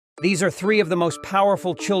These are three of the most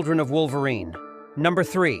powerful children of Wolverine. Number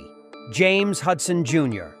 3. James Hudson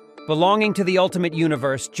Jr. Belonging to the Ultimate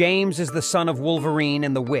Universe, James is the son of Wolverine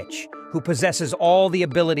and the Witch, who possesses all the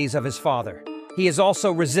abilities of his father. He is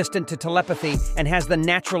also resistant to telepathy and has the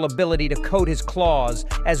natural ability to coat his claws,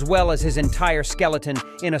 as well as his entire skeleton,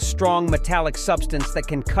 in a strong metallic substance that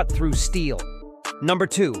can cut through steel. Number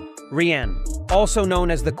 2. Rianne, also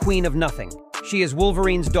known as the Queen of Nothing. She is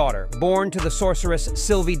Wolverine's daughter, born to the sorceress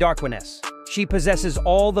Sylvie Darquiness. She possesses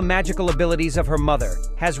all the magical abilities of her mother,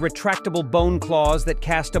 has retractable bone claws that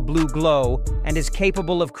cast a blue glow, and is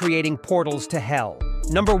capable of creating portals to hell.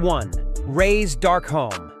 Number 1. Ray's Dark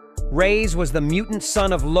Home. Ray's was the mutant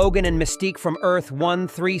son of Logan and Mystique from Earth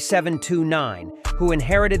 13729, who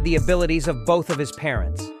inherited the abilities of both of his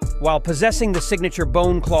parents. While possessing the signature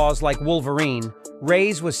bone claws like Wolverine,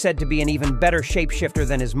 Ray's was said to be an even better shapeshifter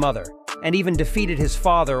than his mother, and even defeated his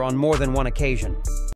father on more than one occasion.